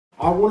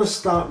I want to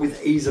start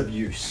with ease of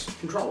use.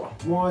 Controller.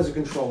 Why is a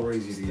controller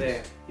easy to use?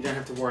 There. You don't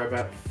have to worry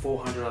about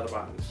 400 other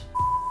buttons.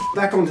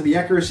 Back onto the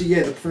accuracy,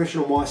 yeah, the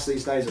professional mice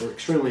these days are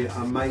extremely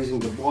amazing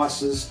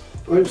devices.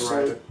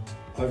 Overrated.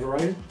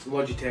 Overrated?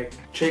 Logitech.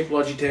 Cheap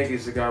Logitech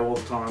is the go all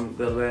the time.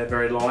 They're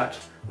very light.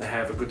 They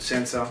have a good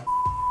sensor.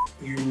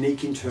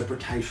 Unique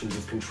interpretations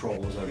of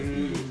controllers over the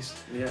years.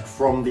 Yeah.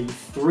 From the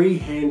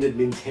three-handed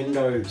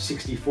Nintendo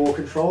 64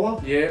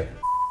 controller. Yeah.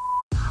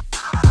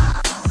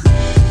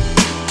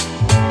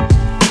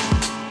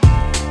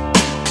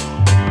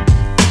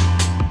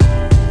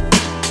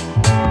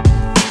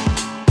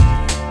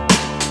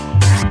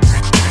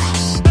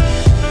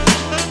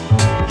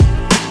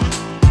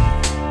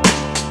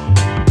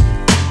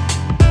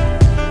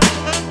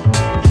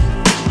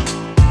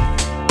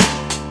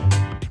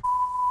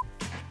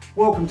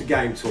 Welcome to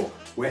Game Talk,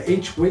 where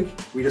each week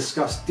we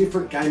discuss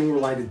different gaming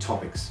related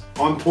topics.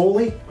 I'm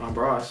Paulie. I'm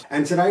Bryce.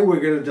 And today we're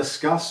going to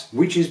discuss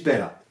which is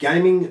better,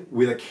 gaming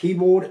with a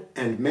keyboard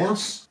and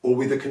mouse or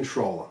with a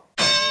controller.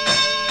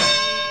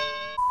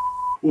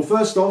 Well,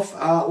 first off,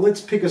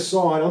 let's pick a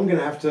side. I'm going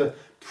to have to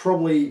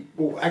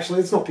actually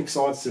let's not pick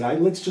sides today.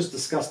 Let's just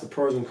discuss the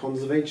pros and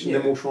cons of each and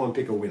then we'll try and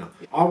pick a winner.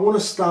 I want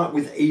to start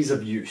with ease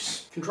of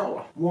use.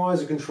 Controller. Why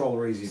is a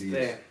controller easy to use?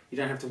 There. You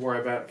don't have to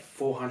worry about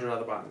 400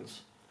 other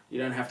buttons. You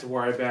don't have to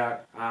worry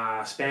about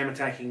spam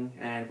attacking,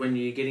 and when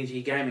you get into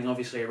your gaming,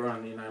 obviously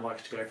everyone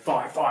likes to go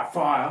fire, fire,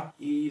 fire.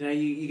 You're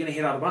going to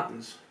hit other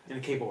buttons in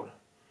a keyboard.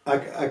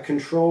 A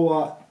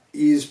controller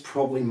is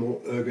probably more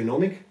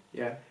ergonomic.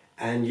 Yeah.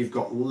 And you've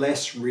got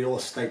less real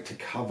estate to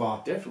cover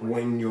Definitely.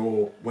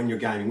 when you're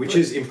gaming, which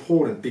is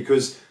important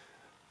because,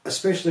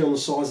 especially on the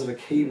size of a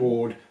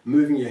keyboard,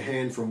 moving your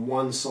hand from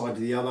one side to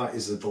the other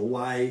is a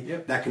delay.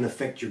 Yep. That can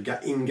affect your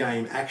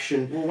in-game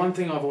action. Well, one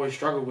thing I've always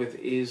struggled with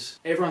is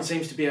everyone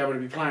seems to be able to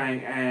be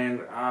playing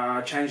and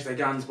change their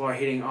guns by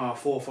hitting 4,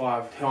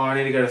 5. Oh, I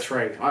need to go to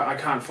 3. I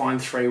can't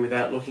find 3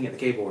 without looking at the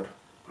keyboard.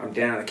 I'm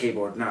down at the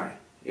keyboard. No.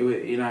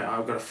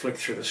 I've got to flick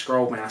through the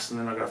scroll mouse and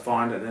then I've got to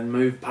find it and then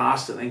move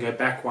past it and then go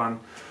back one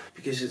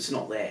because it's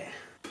not there.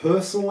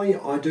 Personally,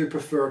 I do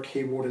prefer a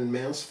keyboard and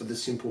mouse for the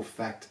simple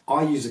fact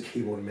I use a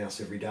keyboard and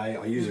mouse every day.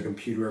 I use a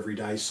computer every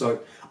day, so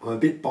I'm a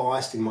bit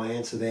biased in my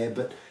answer there,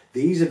 but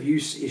the ease of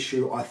use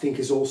issue I think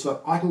is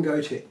also I can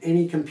go to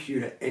any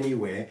computer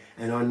anywhere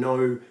and I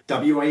know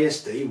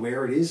WASD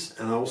where it is,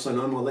 and I also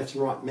know my left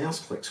and right mouse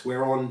clicks.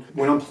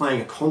 When I'm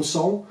playing a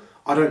console,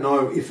 I don't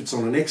know if it's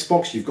on an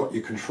Xbox, you've got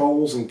your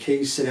controls and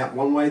keys set out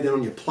one way, then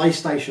on your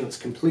PlayStation it's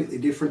completely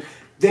different.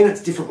 Then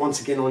it's different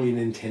once again on your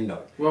Nintendo.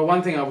 Well,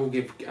 one thing I will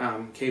give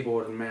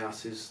keyboard and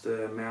mouse is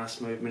the mouse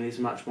movement is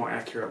much more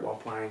accurate while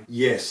playing.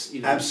 Yes,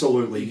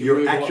 absolutely. You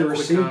Your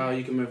accuracy.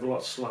 you can move a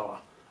lot slower.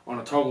 On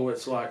a toggle,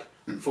 it's like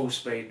full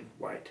speed,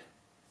 wait.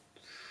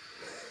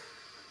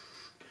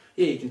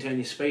 Yeah, you can turn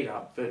your speed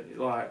up, but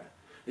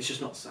it's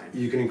just not the same.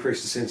 You can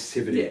increase the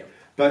sensitivity. Yeah.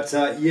 But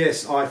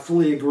yes, I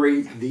fully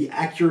agree. The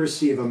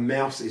accuracy of a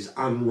mouse is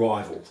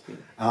unrivaled.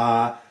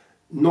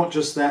 Not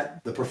just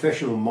that, the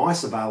professional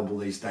mice available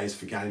these days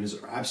for gamers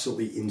are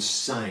absolutely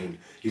insane.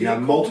 Do you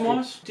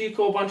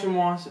call a bunch of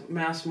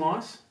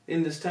mice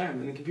in this term,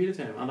 in the computer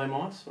term? Are they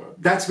mice? Or?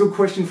 That's a good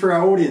question for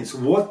our audience.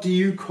 What do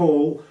you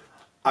call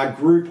a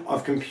group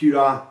of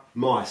computer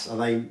mice? Are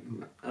they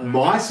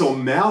mice or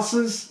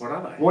mouses? What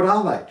are they? What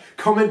are they?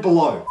 Comment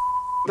below.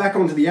 Back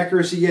onto the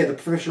accuracy, yeah, the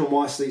professional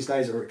mice these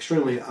days are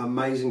extremely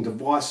amazing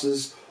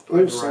devices.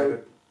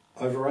 Overrated.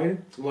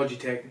 Overrated?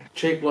 Logitech.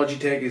 Cheap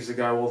Logitech is the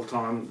go all the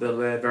time.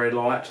 They're very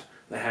light.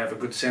 They have a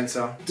good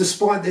sensor.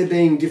 Despite there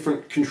being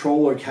different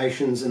control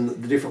locations and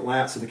the different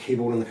layouts of the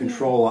keyboard and the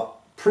controller,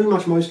 pretty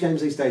much most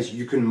games these days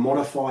you can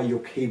modify your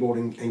keyboard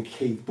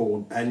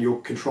and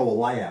your controller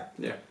layout.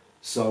 Yeah.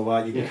 So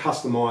you can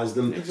customize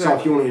them. Exactly. So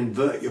if you want to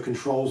invert your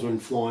controls when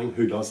flying,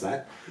 who does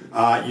that?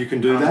 You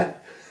can do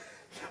that.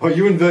 Oh,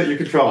 you invert your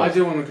controller. I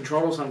do on the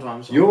controller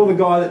sometimes. You're the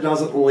guy that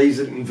does it and leaves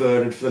it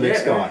inverted for the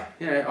next guy.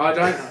 Yeah,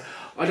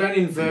 I don't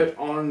invert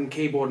on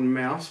keyboard and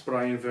mouse, but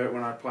I invert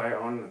when I play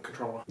on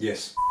controller.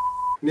 Yes.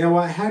 Now,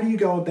 how do you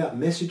go about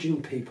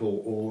messaging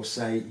people or,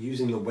 say,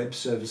 using the web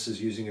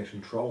services using a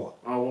controller?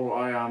 Oh, well,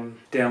 I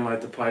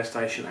download the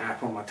PlayStation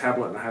app on my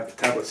tablet and I have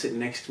the tablet sitting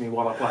next to me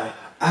while I play.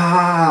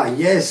 Ah,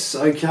 yes,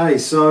 okay,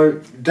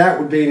 so that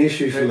would be an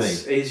issue for me.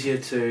 It's easier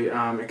to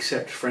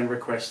accept friend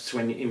requests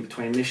when you're in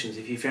between missions.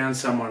 If you found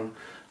someone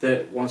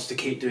that wants to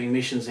keep doing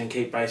missions and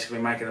keep basically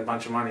making a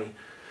bunch of money,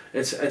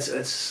 it's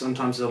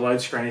sometimes the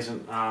load screen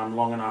isn't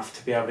long enough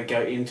to be able to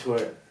go into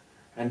it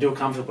and do it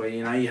comfortably.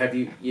 You have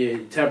your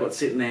tablet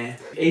sitting there.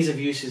 Ease of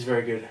use is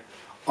very good.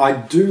 I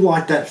do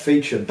like that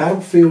feature.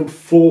 Battlefield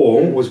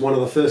 4 was one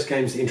of the first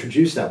games to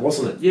introduce that,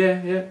 wasn't it?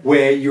 Yeah, yeah.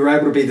 Where you're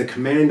able to be the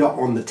commander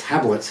on the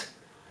tablet.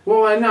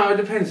 Well, no, it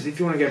depends. If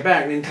you want to go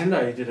back,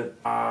 Nintendo did it.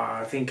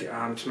 I think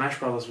Smash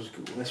Brothers was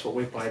good. That's what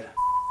we played.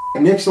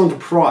 Next on to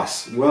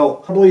price. Well,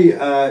 probably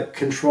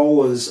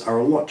controllers are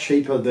a lot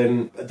cheaper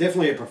than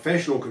definitely a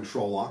professional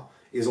controller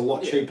is a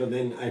lot cheaper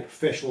than a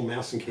professional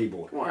mouse and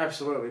keyboard. Well,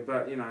 absolutely,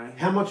 but you know.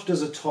 How much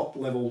does a top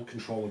level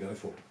controller go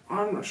for?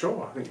 I'm not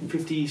sure. I think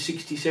 $50,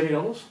 $60,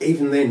 $70.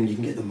 Even then, you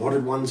can get the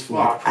modded ones for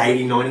like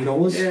 $80,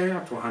 $90. Yeah,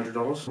 up to $100.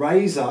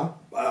 Razer,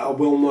 a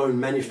well-known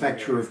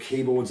manufacturer of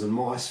keyboards and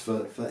mice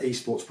for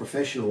esports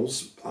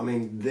professionals, I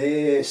mean,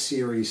 their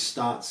series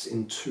starts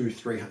in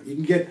 $200-300. You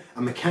can get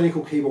a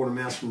mechanical keyboard and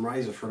mouse from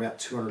Razer for about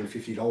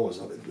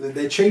 $250.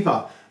 They're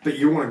cheaper, but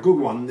you want a good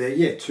one, they're,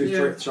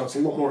 $200-300, so it's a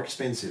lot more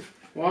expensive.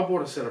 Well, I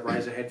bought a set of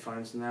Razer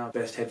headphones, and they are the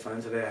best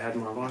headphones I've ever had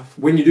in my life.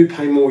 When you do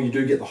pay more, you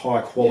do get the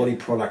higher quality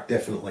product,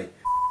 definitely.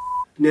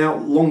 Now,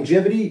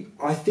 longevity,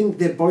 I think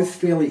they're both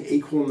fairly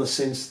equal in the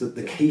sense that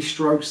the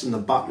keystrokes and the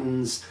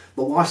buttons,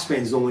 the lifespan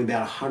is normally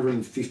about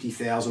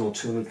 150,000 or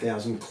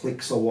 200,000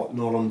 clicks or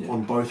whatnot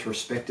on both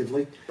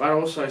respectively. But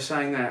also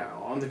saying that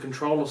on the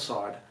controller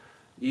side,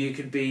 you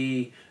could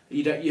be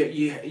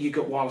you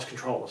got wireless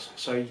controllers,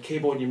 so your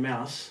keyboard and your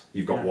mouse.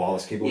 You've got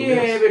wireless keyboard and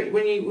mouse. Yeah, but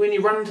when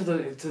you run into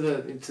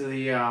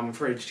the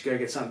fridge to go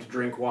get something to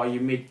drink while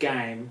you're mid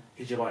game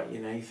because you're like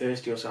you're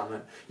thirsty or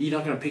something, you're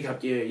not going to pick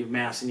up your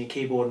mouse and your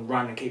keyboard and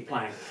run and keep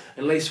playing.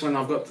 At least when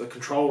I've got the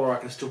controller, I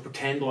can still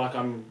pretend like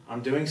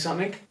I'm doing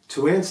something.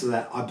 To answer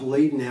that, I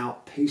believe now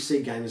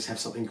PC gamers have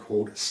something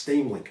called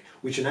Steam Link,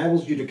 which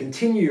enables you to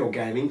continue your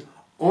gaming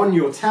on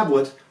your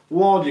tablet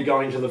while you're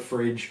going to the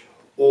fridge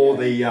or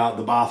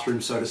the bathroom,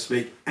 so to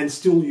speak, and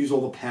still use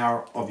all the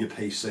power of your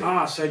PC.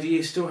 Ah, so do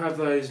you still have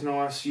those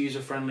nice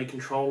user-friendly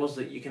controllers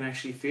that you can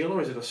actually feel,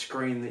 or is it a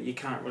screen that you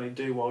can't really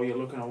do while you're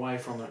looking away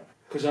from it?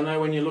 Because I know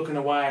when you're looking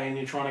away and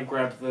you're trying to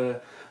grab the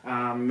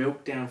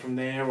milk down from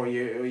there or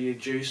your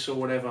juice or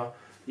whatever,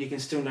 you can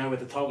still know where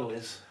the toggle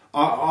is.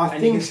 I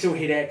think you can still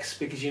hit X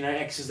because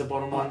X is the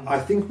bottom one. I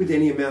think with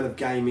any amount of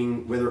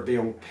gaming, whether it be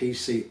on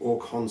PC or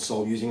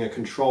console, using a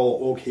controller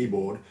or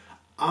keyboard,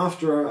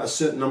 after a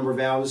certain number of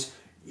hours,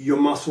 your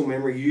muscle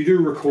memory, you do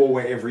recall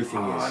where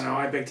everything is. Oh, no,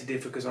 I beg to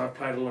differ because I've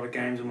played a lot of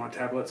games on my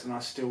tablets and I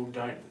still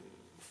don't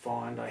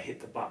find I hit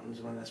the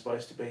buttons when they're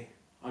supposed to be.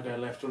 I go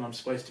left when I'm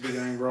supposed to be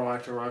going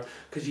right or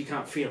because you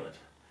can't feel it.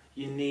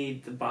 You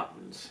need the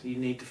buttons. You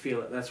need to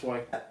feel it. That's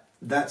why.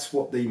 That's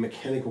what the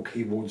mechanical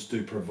keyboards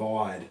do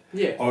provide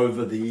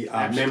over the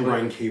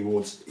membrane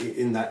keyboards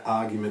in that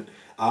argument.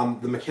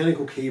 The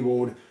mechanical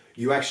keyboard,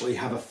 you actually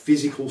have a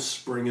physical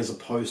spring as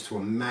opposed to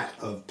a mat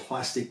of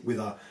plastic with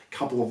a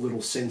couple of little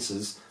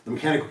sensors. The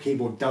mechanical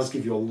keyboard does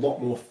give you a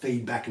lot more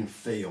feedback and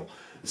feel.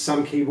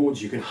 Some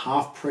keyboards you can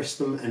half press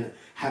them and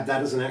have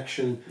that as an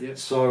action. Yep.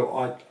 So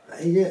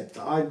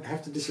I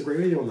have to disagree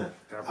with you on that.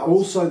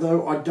 Also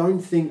though, I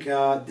don't think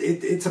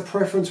it's a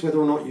preference whether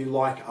or not you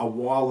like a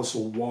wireless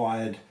or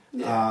wired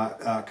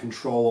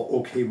controller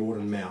or keyboard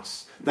and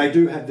mouse. They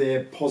do have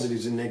their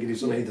positives and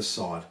negatives on either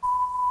side.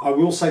 I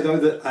will say though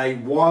that a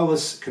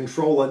wireless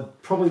controller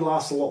probably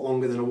lasts a lot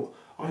longer than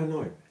I don't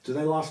know. Do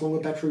they last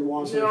longer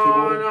battery-wise than a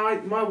keyboard?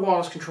 No, my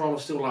wireless controller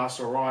still lasts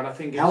alright. I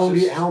think. How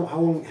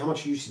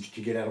much usage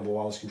do you get out of a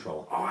wireless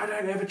controller? Oh, I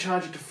don't ever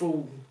charge it to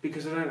full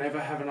because I don't ever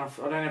have enough.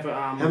 I don't ever.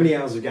 How many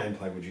hours of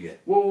gameplay would you get?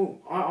 Well,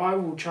 I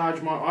will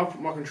charge I'll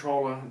put my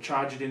controller,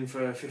 charge it in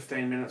for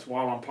 15 minutes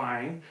while I'm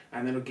playing,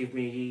 and then it'll give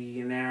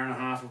me an hour and a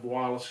half of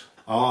wireless.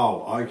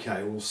 Oh,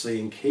 okay. Well, see,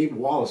 in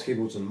wireless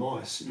keyboards and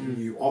mice,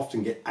 you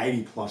often get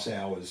 80 plus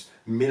hours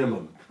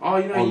minimum. Oh,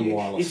 on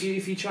wireless.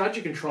 If you charge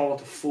your controller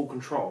to full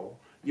control,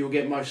 you'll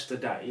get most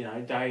of the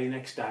day,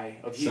 next day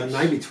of use. So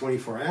maybe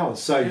 24 hours.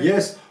 So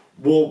yes,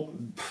 well,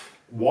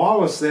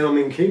 wireless then, I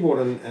mean, keyboard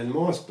and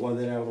mice blow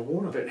that out of the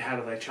water. But how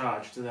do they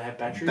charge? Do they have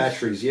batteries?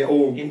 Batteries, yeah.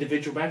 Or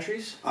individual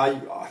batteries? I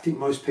think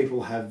most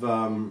people have,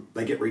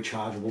 they get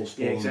rechargeables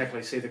for them.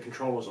 Exactly. See, the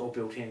controller's all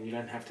built in. You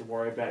don't have to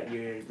worry about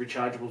your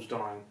rechargeables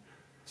dying.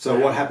 So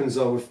what happens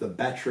though if the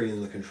battery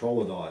in the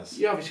controller dies?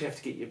 You obviously have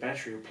to get your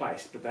battery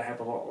replaced, but they have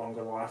a lot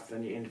longer life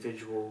than your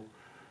individual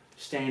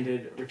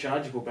standard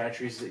rechargeable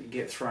batteries that you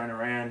get thrown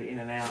around in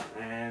and out.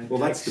 And well,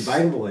 that's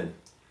debatable then.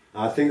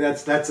 I think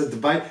that's a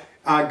debate.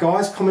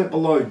 Guys, comment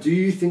below. Do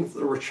you think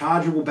the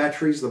rechargeable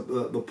batteries,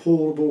 the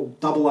portable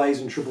AA's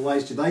and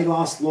AAA's, do they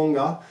last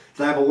longer?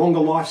 Do they have a longer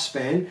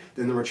lifespan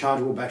than the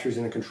rechargeable batteries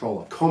in a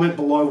controller? Comment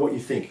below what you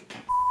think.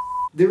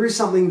 There is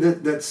something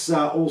that's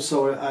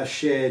also a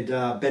shared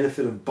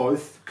benefit of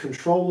both.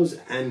 Controllers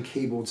and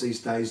keyboards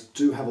these days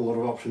do have a lot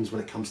of options when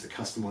it comes to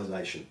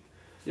customization.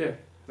 Yeah.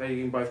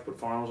 You can both put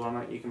finals on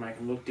it. You can make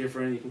them look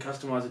different. You can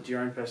customize it to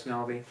your own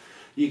personality.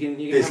 You can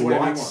there's have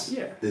whatever lights, you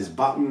want. Yeah. There's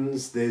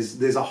buttons.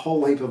 There's a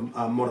whole heap of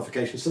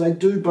modifications. So they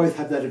do both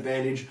have that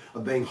advantage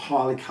of being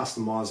highly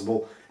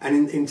customizable.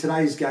 And in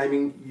today's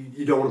gaming,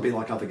 you don't want to be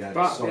like other games.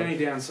 But the only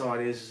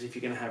downside is if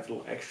you're going to have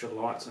little extra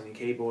lights on your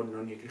keyboard and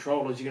on your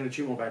controllers, you're going to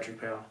chew more battery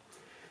power.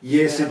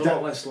 Yes, it does. A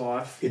lot less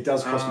life. It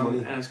does cost money,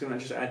 and it's going to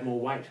just add more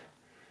weight.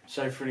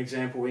 So, for an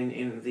example,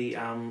 in the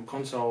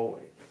console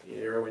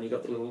era, when you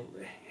got the little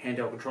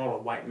handheld controller,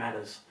 weight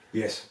matters.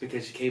 Yes.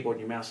 Because your keyboard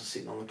and your mouse are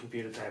sitting on the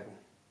computer table.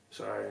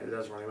 So it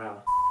doesn't really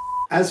matter.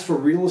 As for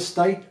real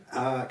estate,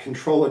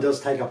 controller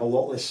does take up a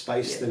lot less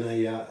space than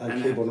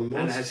a keyboard and mouse.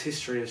 And as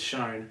history has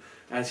shown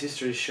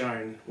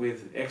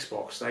with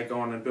Xbox, they go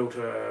on and built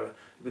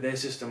with their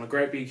system a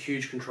great big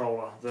huge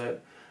controller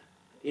that,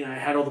 you know,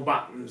 had all the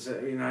buttons.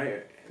 You know,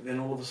 then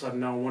all of a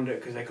sudden no one wanted it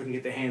because they couldn't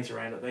get their hands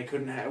around it. They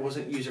couldn't. It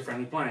wasn't user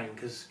friendly playing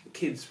because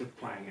kids were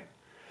playing it,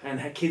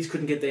 and kids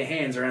couldn't get their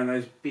hands around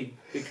those big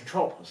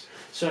controllers.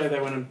 So they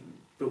went and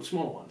built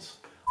smaller ones.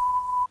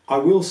 I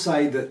will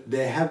say that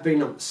there have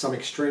been some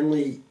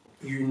extremely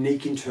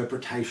unique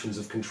interpretations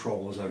of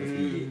controllers over the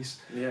years.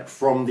 Yeah.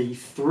 From the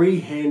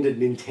three-handed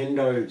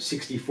Nintendo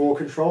 64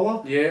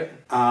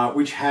 controller,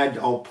 which had,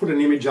 I'll put an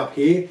image up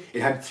here,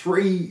 it had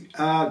three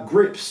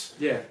grips.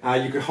 Yeah.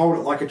 You could hold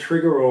it like a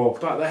trigger or...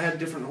 But they had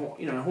different,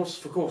 you know, horses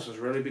for courses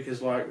really,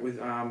 because like with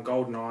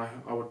GoldenEye,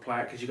 I would play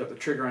it because you got the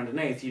trigger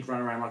underneath, you'd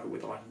run around like it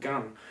with like a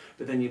gun.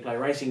 But then you play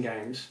racing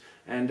games,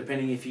 and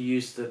depending if you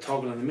used the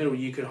toggle in the middle,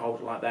 you could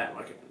hold it like that,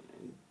 like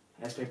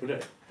as people do.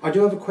 I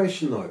do have a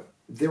question though.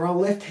 There are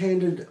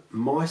left-handed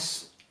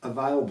mice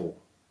available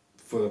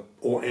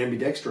or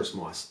ambidextrous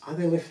mice. Are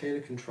there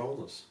left-handed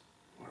controllers?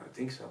 I don't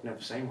think so. I've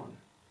never seen one.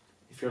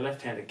 If you're a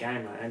left-handed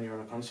gamer and you're on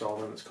a console,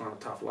 then it's kind of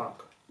tough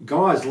luck.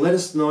 Guys, let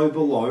us know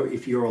below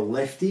if you're a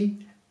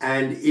lefty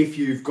and if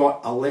you've got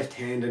a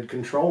left-handed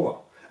controller.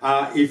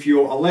 If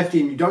you're a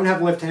lefty and you don't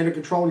have a left-handed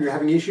controller and you're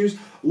having issues,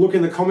 look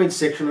in the comments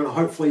section and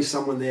hopefully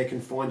someone there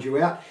can find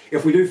you out.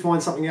 If we do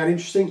find something out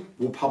interesting,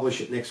 we'll publish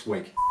it next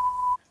week.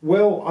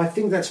 Well, I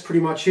think that's pretty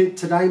much it.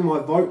 Today my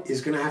vote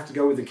is going to have to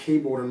go with the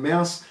keyboard and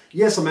mouse.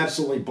 Yes, I'm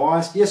absolutely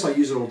biased. Yes, I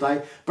use it all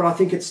day, but I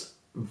think it's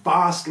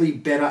vastly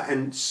better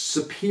and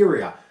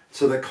superior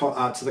to the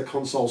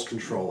console's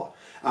controller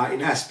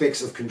in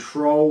aspects of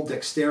control,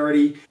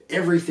 dexterity,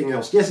 everything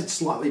else. Yes, it's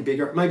slightly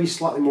bigger, it may be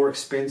slightly more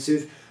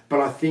expensive,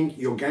 but I think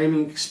your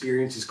gaming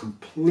experience is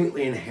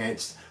completely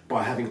enhanced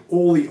by having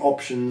all the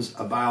options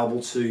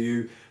available to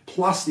you,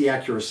 plus the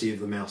accuracy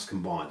of the mouse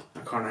combined. I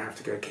kind of have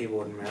to go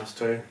keyboard and mouse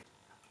too.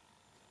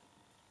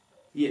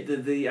 Yeah,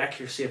 the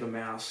accuracy of a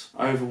mouse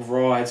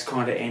overrides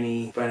kind of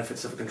any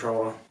benefits of a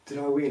controller. Did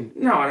I win?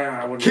 No,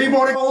 I wouldn't.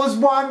 Keyboard and controllers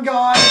won,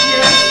 guys!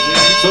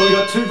 Yes! So we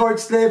got 2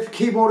 votes there for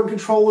keyboard and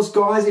controllers,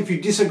 guys. If you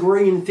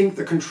disagree and think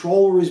the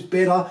controller is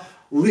better,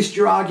 list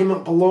your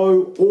argument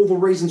below, all the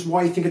reasons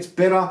why you think it's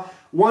better.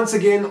 Once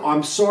again,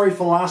 I'm sorry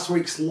for last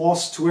week's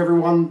loss to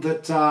everyone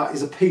that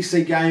is a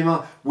PC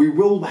gamer. We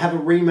will have a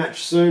rematch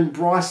soon.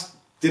 Bryce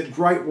did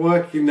great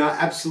work in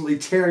absolutely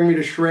tearing me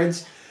to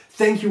shreds.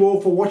 Thank you all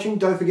for watching.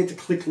 Don't forget to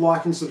click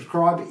like and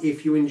subscribe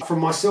if you enjoy. From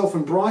myself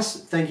and Bryce,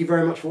 thank you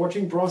very much for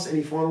watching. Bryce,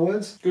 any final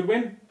words? Good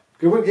win.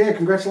 Good win, yeah,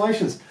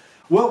 congratulations.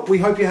 Well, we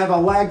hope you have a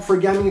lag-free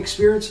gaming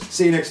experience.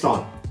 See you next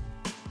time.